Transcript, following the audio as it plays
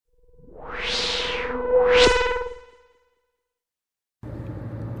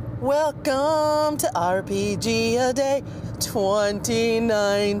Welcome to RPGaDAY 2019.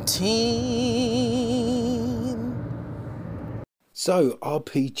 So,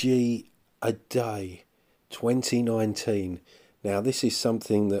 RPGaDAY 2019. Now, this is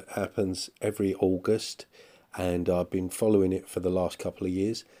something that happens every August, and I've been following it for the last couple of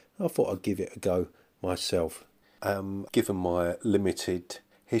years. I thought I'd give it a go myself. Given my limited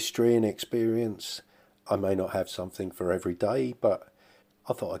history and experience, I may not have something for every day, but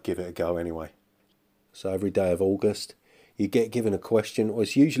I thought I'd give it a go anyway. So every day of August, you get given a question, or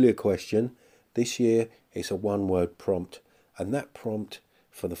it's usually a question. This year, it's a one-word prompt. And that prompt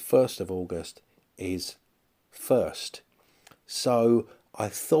for the 1st of August is first. So I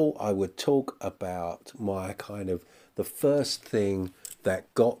thought I would talk about the first thing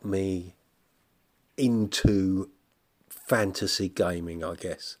that got me into fantasy gaming, I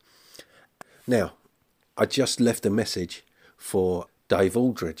guess. Now, I just left a message for Dave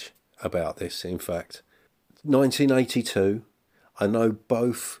Aldridge about this, in fact. 1982, I know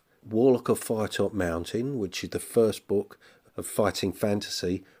both Warlock of Firetop Mountain, which is the first book of fighting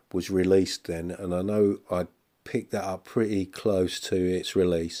fantasy, was released then, and I know I picked that up pretty close to its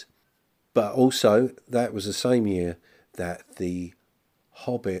release. But also, that was the same year that the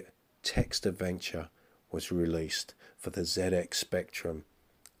Hobbit text adventure was released for the ZX Spectrum,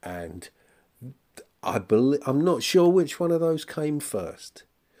 and I'm not sure which one of those came first,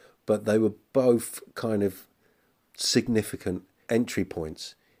 but they were both kind of significant entry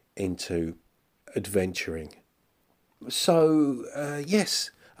points into adventuring. So,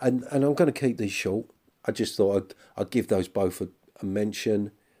 yes, and I'm going to keep these short. I just thought I'd give those both a mention.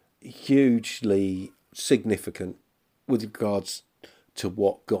 Hugely significant with regards to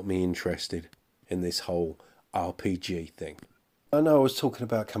what got me interested in this whole RPG thing. I know I was talking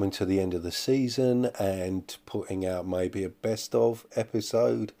about coming to the end of the season and putting out maybe a best of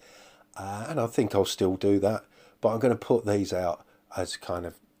episode, and I think I'll still do that, but I'm going to put these out as kind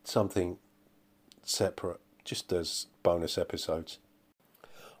of something separate, just as bonus episodes.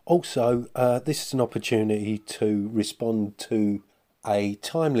 Also, this is an opportunity to respond to a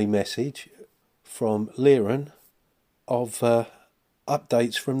timely message from Liren of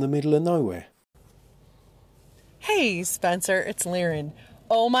updates from the middle of nowhere. Hey, Spencer, it's Liren.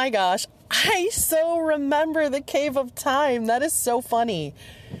 Oh my gosh, I so remember the Cave of Time. That is so funny.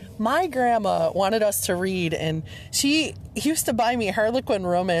 My grandma wanted us to read, and she used to buy me Harlequin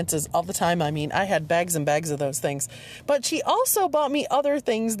romances all the time. I mean, I had bags and bags of those things. But she also bought me other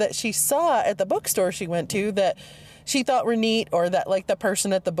things that she saw at the bookstore she went to that she thought were neat, or that like the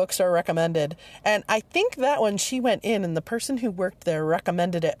person at the bookstore recommended. And I think that one she went in, and the person who worked there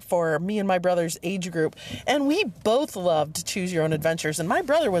recommended it for me and my brother's age group. And we both loved Choose Your Own Adventures. And my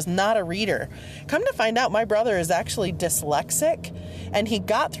brother was not a reader. Come to find out, my brother is actually dyslexic, and he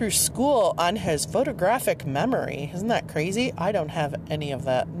got through school on his photographic memory. Isn't that crazy? I don't have any of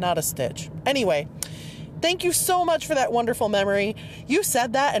that. Not a stitch. Anyway, thank you so much for that wonderful memory. You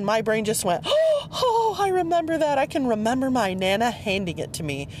said that, and my brain just went, oh, I remember that. I can remember my Nana handing it to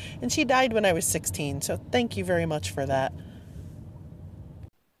me. And she died when I was 16, so thank you very much for that.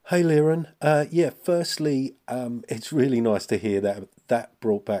 Hey, Liren. Firstly, it's really nice to hear that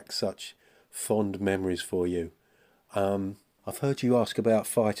brought back such fond memories for you. I've heard you ask about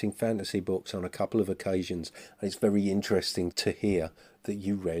fighting fantasy books on a couple of occasions, and it's very interesting to hear that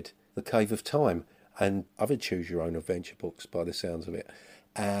you read The Cave of Time and other Choose Your Own Adventure books by the sounds of it.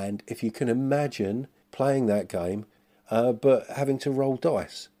 And if you can imagine playing that game, but having to roll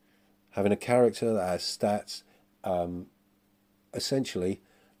dice, having a character that has stats, essentially,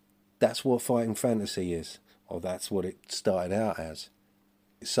 that's what fighting fantasy is, or that's what it started out as.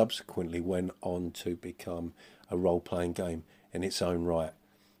 It subsequently went on to become a role-playing game in its own right.